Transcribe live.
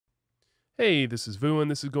Hey, this is Vu, and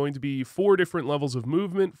this is going to be 4 different levels of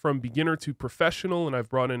movement from beginner to professional, and I've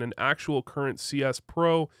brought in an actual current CS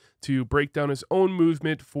pro to break down his own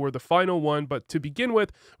movement for the final one. But to begin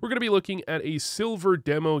with, we're going to be looking at a silver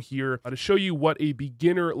demo here to show you what a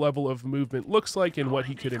beginner level of movement looks like and what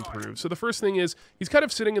he could improve. So the first thing is he's kind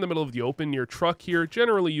of sitting in the middle of the open near truck here.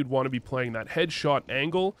 Generally, you'd want to be playing that headshot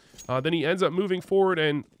angle. Then he ends up moving forward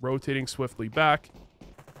and rotating swiftly back.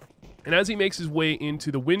 And as he makes his way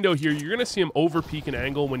into the window here, you're going to see him over peak an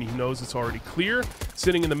angle when he knows it's already clear,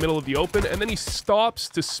 sitting in the middle of the open, and then he stops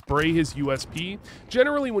to spray his USP.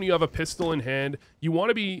 Generally, when you have a pistol in hand, you want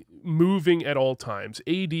to be moving at all times,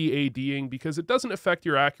 ADing, because it doesn't affect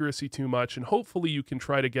your accuracy too much, and hopefully you can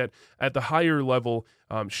try to get at the higher level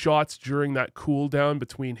shots during that cooldown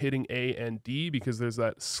between hitting A and D, because there's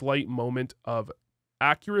that slight moment of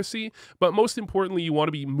accuracy. But most importantly, you want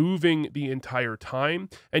to be moving the entire time,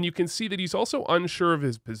 and you can see that he's also unsure of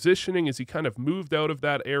his positioning as he kind of moved out of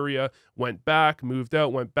that area, went back, moved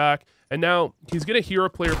out, went back, and now he's going to hear a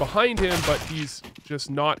player behind him, but he's just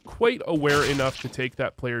not quite aware enough to take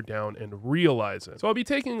that player down and realize it. So I'll be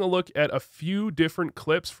taking a look at a few different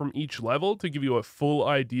clips from each level to give you a full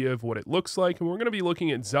idea of what it looks like, and we're going to be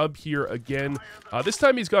looking at Zub here again. This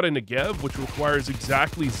time he's got a Negev, which requires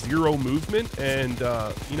exactly 0 movement, and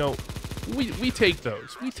you know, we take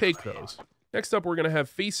those. We take those. Next up, we're going to have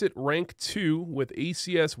Face It Rank 2 with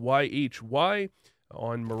ACSYHY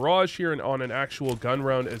on Mirage here and on an actual gun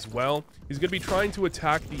round as well. He's going to be trying to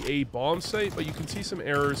attack the A bomb site, but you can see some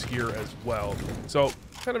errors here as well. So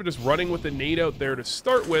kind of just running with the nade out there to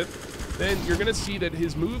start with, then you're going to see that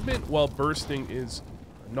his movement while bursting is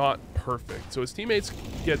not perfect. So his teammates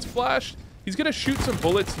gets flashed. He's going to shoot some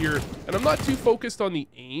bullets here, and I'm not too focused on the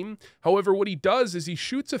aim. However, what he does is he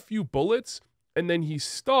shoots a few bullets, and then he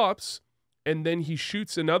stops, and then he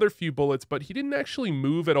shoots another few bullets, but he didn't actually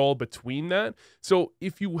move at all between that. So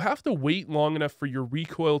if you have to wait long enough for your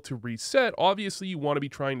recoil to reset, obviously you want to be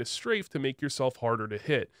trying to strafe to make yourself harder to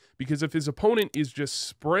hit. Because if his opponent is just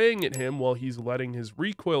spraying at him while he's letting his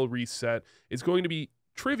recoil reset, it's going to be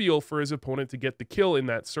trivial for his opponent to get the kill in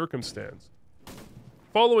that circumstance.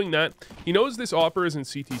 Following that, he knows this Opper is in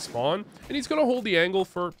CT spawn, and he's going to hold the angle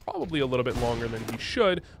for probably a little bit longer than he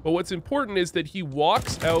should, but what's important is that he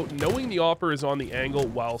walks out knowing the Opper is on the angle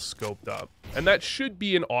while scoped up, and that should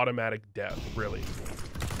be an automatic death, really.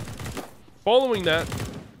 Following that,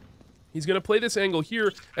 he's going to play this angle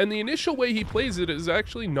here, and the initial way he plays it is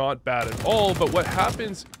actually not bad at all, but what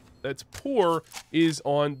happens that's poor is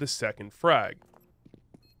on the second frag.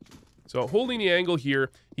 So holding the angle here,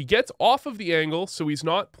 he gets off of the angle, so he's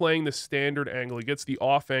not playing the standard angle. He gets the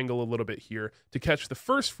off angle a little bit here to catch the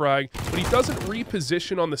first frag, but he doesn't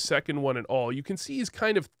reposition on the second one at all. You can see he's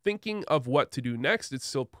kind of thinking of what to do next. It's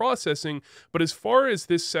still processing, but as far as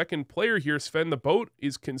this second player here, Sven the Boat,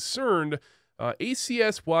 is concerned,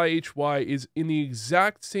 ACSYHY is in the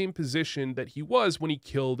exact same position that he was when he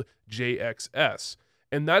killed JXS.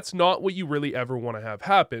 And that's not what you really ever want to have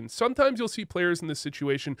happen. Sometimes you'll see players in this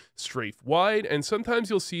situation strafe wide, and sometimes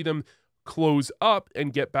you'll see them close up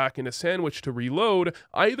and get back in a sandwich to reload.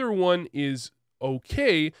 Either one is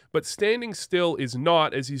okay, but standing still is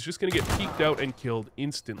not, as he's just going to get peeked out and killed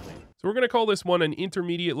instantly. So we're going to call this one an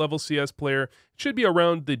intermediate level CS player. It should be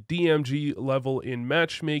around the DMG level in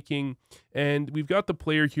matchmaking. And we've got the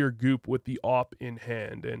player here, Goop, with the op in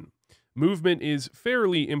hand. And movement is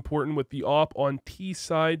fairly important with the op on T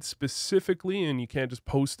side specifically, and you can't just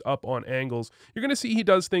post up on angles. You're going to see he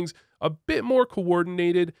does things a bit more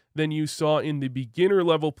coordinated than you saw in the beginner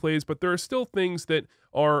level plays, but there are still things that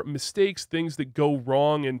are mistakes, things that go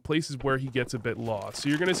wrong, and places where he gets a bit lost. So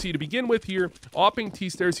you're going to see, to begin with here, opping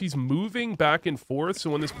T-stairs, he's moving back and forth, so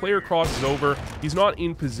when this player crosses over, he's not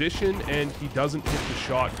in position, and he doesn't hit the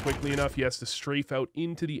shot quickly enough. He has to strafe out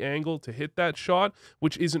into the angle to hit that shot,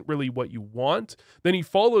 which isn't really what you want. Then he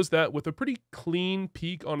follows that with a pretty clean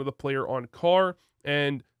peek onto the player on car,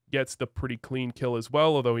 and gets the pretty clean kill as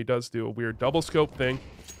well, although he does do a weird double scope thing.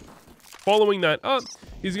 Following that up,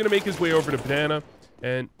 he's going to make his way over to Banana,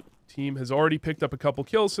 and team has already picked up a couple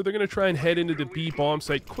kills, so they're going to try and head into the B bomb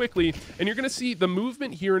site quickly, and you're going to see the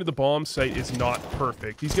movement here into the bomb site is not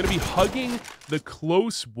perfect. He's going to be hugging the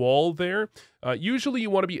close wall there. Usually you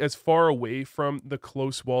want to be as far away from the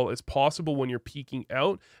close wall as possible when you're peeking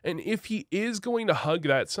out, and if he is going to hug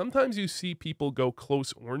that, sometimes you see people go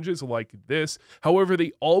close oranges like this. However,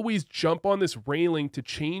 they always jump on this railing to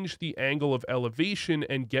change the angle of elevation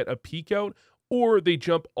and get a peek out, or they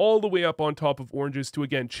jump all the way up on top of oranges to,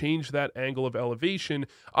 again, change that angle of elevation.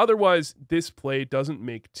 Otherwise, this play doesn't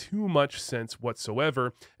make too much sense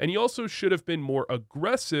whatsoever. And he also should have been more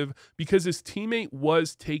aggressive because his teammate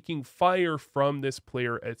was taking fire from this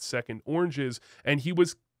player at second oranges, and he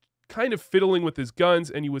was kind of fiddling with his guns,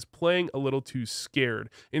 and he was playing a little too scared.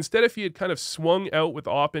 Instead, if he had kind of swung out with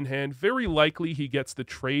op in hand, very likely he gets the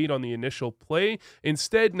trade on the initial play.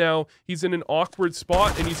 Instead, now he's in an awkward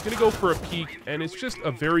spot, and he's going to go for a peek, and it's just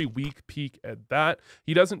a very weak peek at that.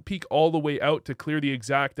 He doesn't peek all the way out to clear the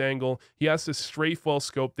exact angle. He has to strafe while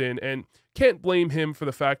scoped in, and can't blame him for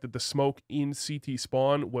the fact that the smoke in CT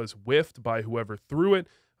spawn was whiffed by whoever threw it.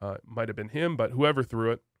 Might have been him, but whoever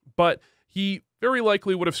threw it. But he very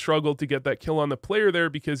likely would have struggled to get that kill on the player there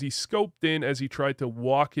because he scoped in as he tried to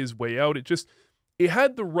walk his way out. It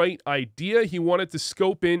had the right idea. He wanted to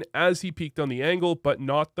scope in as he peeked on the angle, but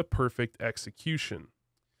not the perfect execution.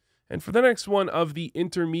 And for the next one of the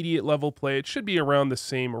intermediate level play, it should be around the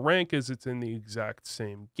same rank as it's in the exact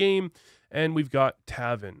same game. And we've got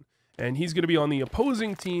Tavin. And he's going to be on the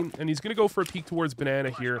opposing team, and he's going to go for a peek towards Banana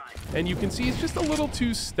here. And you can see he's just a little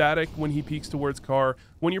too static when he peeks towards Car.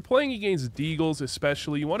 When you're playing against Deagles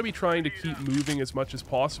especially, you want to be trying to keep moving as much as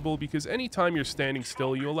possible, because anytime you're standing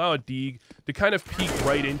still, you allow a Deag to kind of peek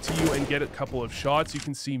right into you and get a couple of shots. You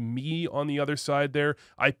can see me on the other side there.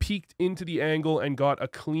 I peeked into the angle and got a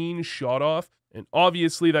clean shot off. And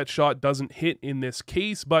obviously that shot doesn't hit in this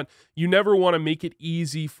case, but you never want to make it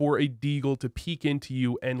easy for a Deagle to peek into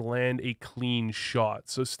you and land a clean shot.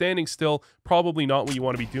 So standing still, probably not what you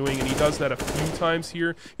want to be doing, and he does that a few times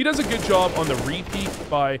here. He does a good job on the repeat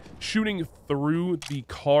by shooting through the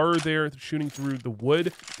car there, shooting through the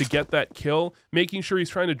wood to get that kill, making sure he's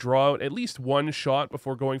trying to draw out at least one shot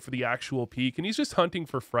before going for the actual peek, and he's just hunting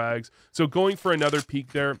for frags. So going for another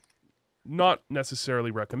peek there, not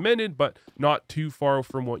necessarily recommended, but not too far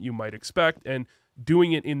from what you might expect. And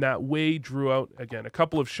doing it in that way drew out, again, a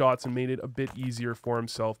couple of shots and made it a bit easier for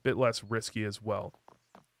himself, a bit less risky as well.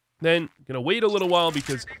 Then, going to wait a little while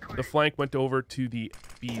because the flank went over to the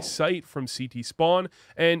B site from CT spawn.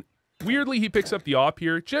 And weirdly, he picks up the op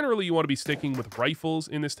here. Generally, you want to be sticking with rifles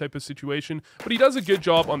in this type of situation, but he does a good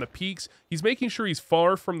job on the peaks. He's making sure he's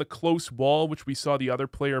far from the close wall, which we saw the other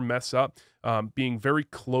player mess up, being very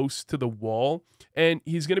close to the wall. And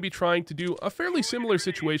he's going to be trying to do a fairly similar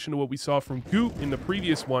situation to what we saw from Goop in the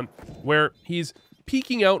previous one, where he's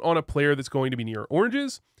peeking out on a player that's going to be near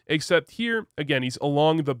oranges, except here, again, he's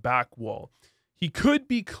along the back wall. He could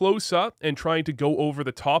be close up and trying to go over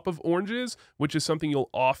the top of oranges, which is something you'll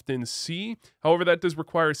often see. However, that does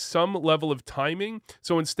require some level of timing.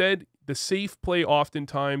 So instead, the safe play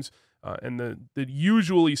oftentimes, and the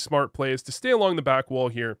usually smart play, is to stay along the back wall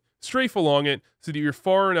here, strafe along it so that you're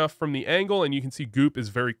far enough from the angle, and you can see Goop is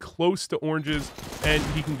very close to oranges, and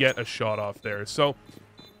he can get a shot off there. So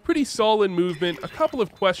pretty solid movement, a couple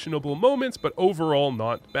of questionable moments, but overall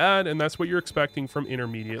not bad, and that's what you're expecting from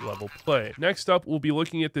intermediate level play. Next up, we'll be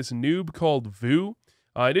looking at this noob called Vu.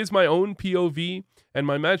 It is my own POV, and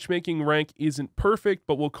my matchmaking rank isn't perfect,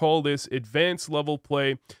 but we'll call this advanced level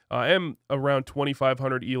play. I am around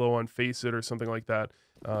 2500 elo on Faceit or something like that,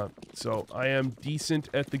 so I am decent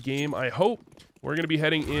at the game, I hope. We're going to be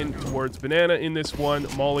heading in towards Banana in this one,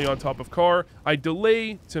 Molly on top of Car. I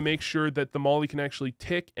delay to make sure that the Molly can actually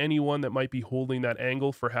tick anyone that might be holding that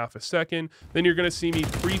angle for half a second. Then you're going to see me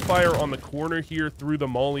pre-fire on the corner here through the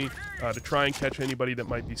Molly to try and catch anybody that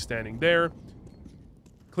might be standing there.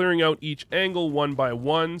 Clearing out each angle one by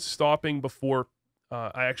one, stopping before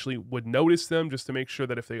I actually would notice them, just to make sure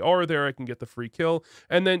that if they are there, I can get the free kill.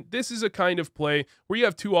 And then this is a kind of play where you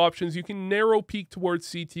have two options. You can narrow peek towards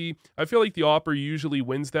CT. I feel like the Opper usually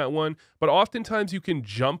wins that one, but oftentimes you can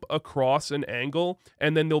jump across an angle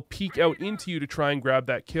and then they'll peek out into you to try and grab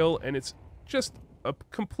that kill, and it's just a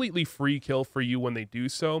completely free kill for you when they do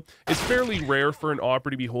so. It's fairly rare for an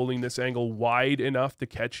Opper to be holding this angle wide enough to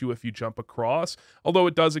catch you if you jump across, although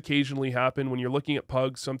it does occasionally happen when you're looking at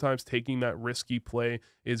pugs. Sometimes taking that risky play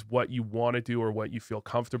is what you want to do or what you feel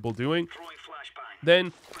comfortable doing.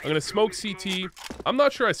 Then I'm going to smoke CT. I'm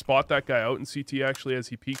not sure I spot that guy out in CT actually as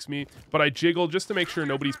he peeks me, but I jiggle just to make sure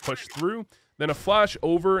nobody's pushed through. Then a flash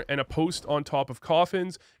over and a post on top of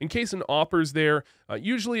coffins in case an Opper's there.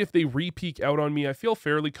 Usually if they re-peek out on me, I feel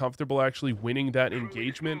fairly comfortable actually winning that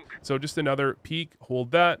engagement. So just another peek,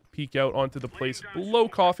 hold that, peek out onto the place below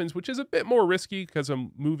coffins, which is a bit more risky because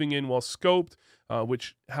I'm moving in while scoped,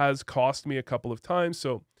 which has cost me a couple of times.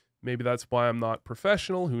 So maybe that's why I'm not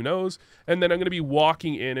professional, who knows. And then I'm going to be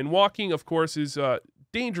walking in, and walking, of course, is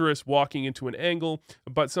dangerous walking into an angle,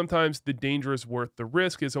 but sometimes the danger is worth the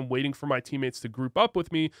risk as I'm waiting for my teammates to group up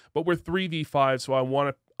with me, but we're 3v5, so I want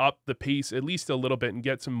to up the pace at least a little bit and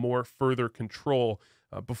get some more further control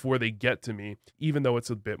before they get to me, even though it's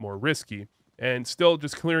a bit more risky. And still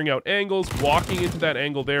just clearing out angles, walking into that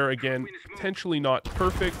angle there, again, potentially not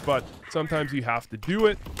perfect, but sometimes you have to do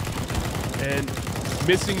it. And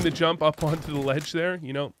missing the jump up onto the ledge there,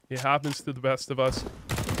 you know, it happens to the best of us.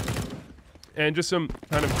 And just some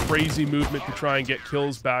kind of crazy movement to try and get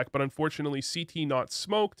kills back, but unfortunately CT not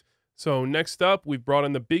smoked. So next up, we've brought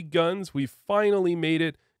in the big guns. We've finally made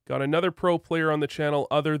it. Got another pro player on the channel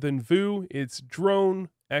other than Vu. It's Drone,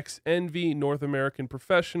 ex-Envy, North American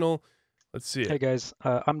professional. Let's see it. Hey guys,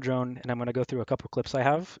 I'm Drone, and I'm going to go through a couple clips I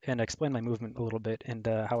have and explain my movement a little bit and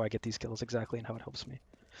how I get these kills exactly and how it helps me.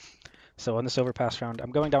 So on this overpass round,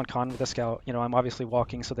 I'm going down con with a scout. You know, I'm obviously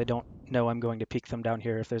walking so they don't know I'm going to peek them down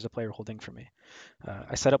here if there's a player holding for me.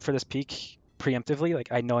 I set up for this peek preemptively,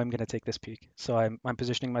 like I know I'm going to take this peek. So I'm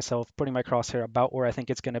positioning myself, putting my crosshair about where I think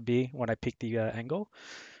it's going to be when I peek the angle.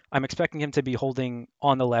 I'm expecting him to be holding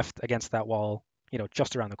on the left against that wall, you know,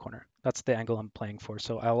 just around the corner. That's the angle I'm playing for.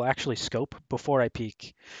 So I'll actually scope before I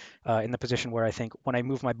peek in the position where I think when I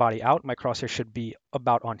move my body out, my crosshair should be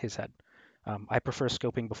about on his head. I prefer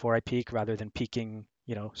scoping before I peek rather than peeking,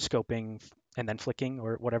 you know, scoping and then flicking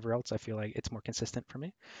or whatever else. I feel like it's more consistent for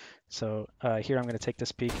me. So here I'm going to take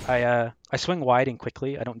this peek. I swing wide and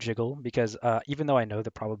quickly. I don't jiggle because even though I know the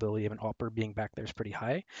probability of an opper being back there is pretty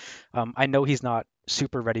high, I know he's not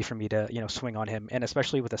super ready for me to, you know, swing on him. And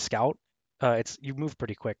especially with a scout, you move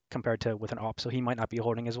pretty quick compared to with an op, so he might not be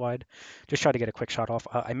holding as wide. Just try to get a quick shot off.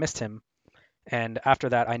 I missed him. And after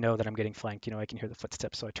that, I know that I'm getting flanked. You know, I can hear the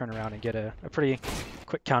footsteps, so I turn around and get a pretty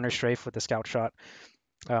quick counter strafe with the scout shot.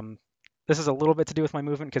 This is a little bit to do with my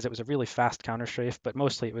movement because it was a really fast counter strafe, but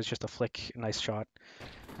mostly it was just a flick, nice shot.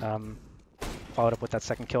 Followed up with that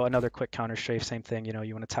second kill, another quick counter strafe, same thing. You know,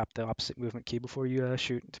 you want to tap the opposite movement key before you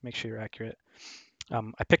shoot to make sure you're accurate.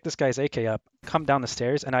 I pick this guy's AK up, come down the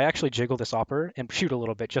stairs, and I actually jiggle this opper and shoot a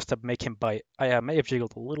little bit just to make him bite. I may have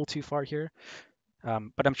jiggled a little too far here.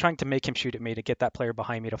 But I'm trying to make him shoot at me to get that player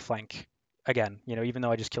behind me to flank. Again, you know, even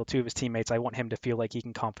though I just killed two of his teammates, I want him to feel like he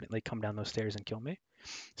can confidently come down those stairs and kill me.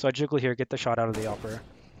 So I jiggle here, get the shot out of the opera,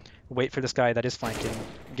 wait for this guy that is flanking,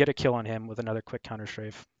 get a kill on him with another quick counter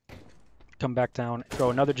strafe. Come back down, throw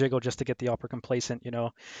another jiggle just to get the opera complacent, you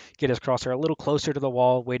know, get his crosshair a little closer to the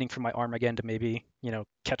wall, waiting for my arm again to maybe, you know,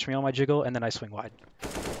 catch me on my jiggle, and then I swing wide.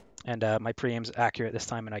 And my pre-aim's accurate this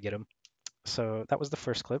time, and I get him. So that was the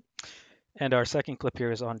first clip. And our second clip here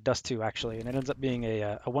is on Dust 2, actually, and it ends up being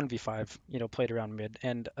a 1v5, you know, played around mid.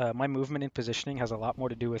 And my movement and positioning has a lot more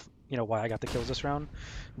to do with, you know, why I got the kills this round,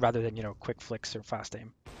 rather than, you know, quick flicks or fast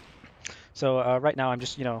aim. So right now I'm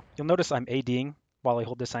just, you know, you'll notice I'm ADing while I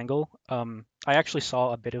hold this angle. I actually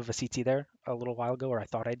saw a bit of a CT there a little while ago, or I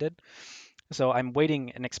thought I did. So I'm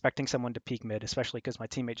waiting and expecting someone to peek mid, especially because my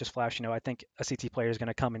teammate just flashed. You know, I think a CT player is going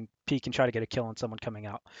to come and peek and try to get a kill on someone coming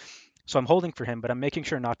out. So I'm holding for him, but I'm making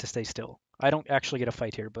sure not to stay still. I don't actually get a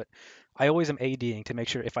fight here, but I always am ADing to make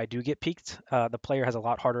sure if I do get peeked, the player has a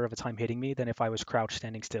lot harder of a time hitting me than if I was crouched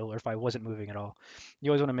standing still or if I wasn't moving at all.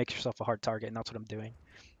 You always want to make yourself a hard target, and that's what I'm doing.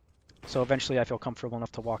 So eventually I feel comfortable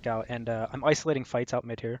enough to walk out, and I'm isolating fights out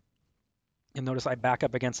mid here. You'll notice I back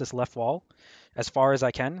up against this left wall as far as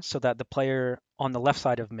I can so that the player on the left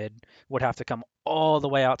side of mid would have to come all the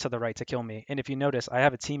way out to the right to kill me. And if you notice, I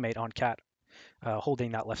have a teammate on cat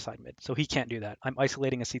holding that left side mid, so he can't do that. I'm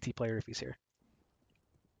isolating a CT player if he's here.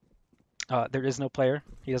 There is no player.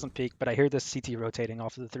 He doesn't peek, but I hear this CT rotating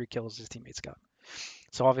off of the 3 kills his teammates got.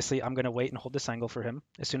 So obviously I'm going to wait and hold this angle for him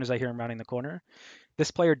as soon as I hear him rounding the corner.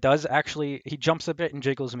 This player does actually, he jumps a bit and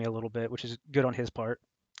jiggles me a little bit, which is good on his part.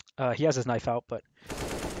 He has his knife out, but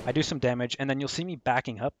I do some damage, and then you'll see me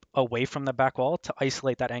backing up away from the back wall to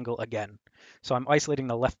isolate that angle again. So I'm isolating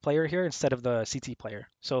the left player here instead of the CT player.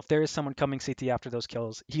 So if there is someone coming CT after those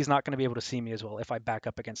kills, he's not going to be able to see me as well if I back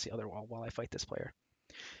up against the other wall while I fight this player.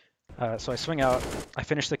 So I swing out, I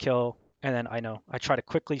finish the kill, and then I try to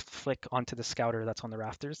quickly flick onto the scouter that's on the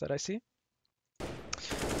rafters that I see.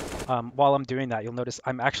 While I'm doing that, you'll notice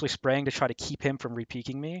I'm actually spraying to try to keep him from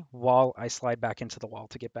repeaking me while I slide back into the wall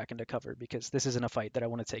to get back into cover, because this isn't a fight that I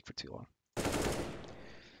want to take for too long.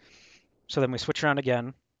 So then we switch around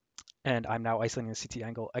again, and I'm now isolating the CT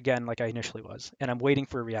angle again like I initially was, and I'm waiting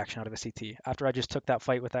for a reaction out of a CT. After I just took that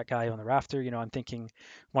fight with that guy on the rafter, you know, I'm thinking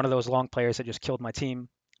one of those long players that just killed my team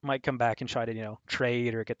might come back and try to, you know,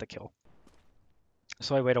 trade or get the kill.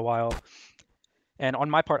 So I wait a while. And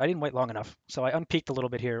on my part, I didn't wait long enough. So I unpeaked a little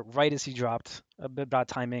bit here, right as he dropped. A bit bad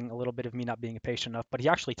timing, a little bit of me not being patient enough, but he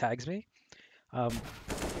actually tags me. Um,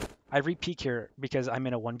 I re-peek here because I'm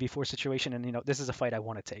in a 1v4 situation, and this is a fight I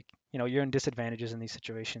want to take. You're in disadvantages in these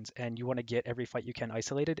situations, and you want to get every fight you can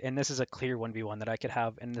isolated. And this is a clear 1v1 that I could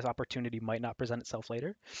have, and this opportunity might not present itself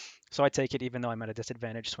later. So I take it even though I'm at a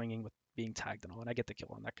disadvantage, swinging with being tagged and all, and I get the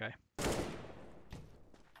kill on that guy.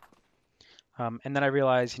 And then I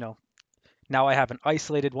realize, now I have an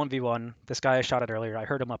isolated 1v1. This guy I shot at earlier, I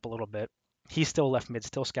heard him up a little bit. He's still left mid,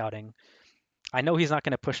 still scouting. I know he's not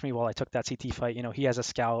going to push me while I took that CT fight. He has a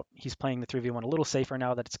scout. He's playing the 3v1 a little safer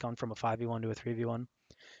now that it's gone from a 5v1 to a 3v1.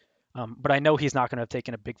 But I know he's not going to have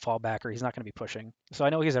taken a big fallback, or he's not going to be pushing. So I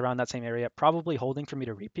know he's around that same area, probably holding for me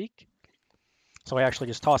to repeak. So I actually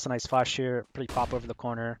just toss a nice flash here, pretty pop over the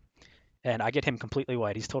corner, and I get him completely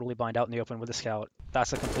wide. He's totally blind out in the open with a scout.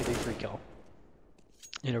 That's a completely free kill.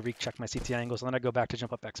 Recheck my CT angles, and then I go back to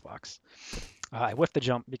jump up Xbox. I whiff the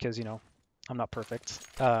jump because, I'm not perfect.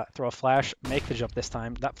 Throw a flash, make the jump this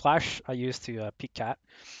time. That flash I use to peek cat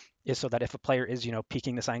is so that if a player is,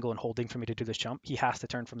 peeking this angle and holding for me to do this jump, he has to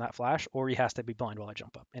turn from that flash, or he has to be blind while I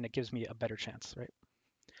jump up, and it gives me a better chance, right?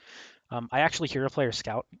 I actually hear a player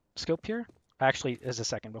scout scope here. Actually, is a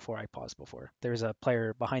second before I paused before. There's a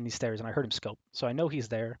player behind these stairs, and I heard him scope, so I know he's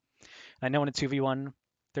there. I know in a 2v1,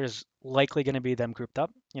 there's likely going to be them grouped up.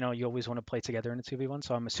 You always want to play together in a 2v1,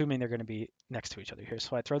 so I'm assuming they're going to be next to each other here.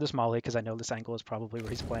 So I throw this molly because I know this angle is probably where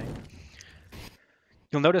he's playing.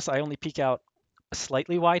 You'll notice I only peek out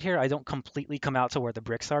slightly wide here. I don't completely come out to where the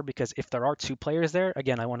bricks are, because if there are two players there,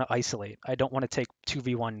 again, I want to isolate. I don't want to take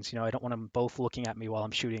 2v1s. I don't want them both looking at me while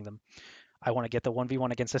I'm shooting them. I want to get the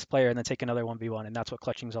 1v1 against this player and then take another 1v1, and that's what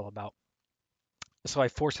clutching is all about. So I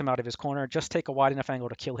force him out of his corner, just take a wide enough angle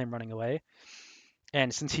to kill him running away.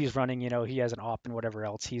 And since he's running, he has an op and whatever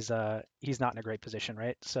else, he's not in a great position,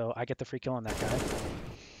 right? So I get the free kill on that guy.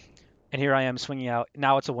 And here I am swinging out.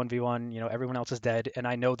 Now it's a 1v1, everyone else is dead, and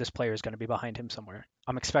I know this player is going to be behind him somewhere.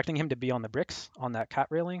 I'm expecting him to be on the bricks, on that cat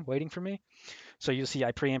railing, waiting for me. So you see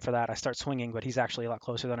I pre-aim for that. I start swinging, but he's actually a lot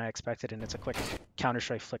closer than I expected, and it's a quick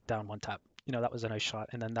counter-strike flick down one tap. That was a nice shot,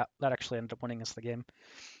 and then that actually ended up winning us the game.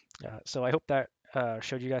 So I hope that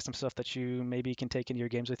showed you guys some stuff that you maybe can take into your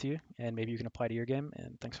games with you, and maybe you can apply to your game,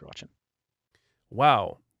 and thanks for watching.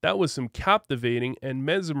 Wow, that was some captivating and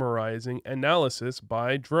mesmerizing analysis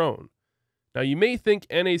by Drone. Now, you may think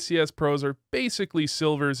NACS pros are basically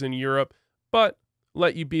silvers in Europe, but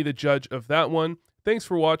let you be the judge of that one. Thanks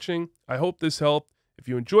for watching. I hope this helped. If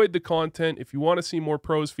you enjoyed the content, if you want to see more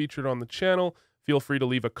pros featured on the channel, feel free to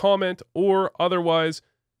leave a comment, or otherwise,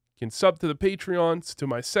 you can sub to the Patreons, to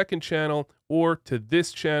my second channel, or to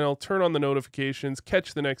this channel. Turn on the notifications.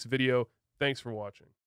 Catch the next video. Thanks for watching.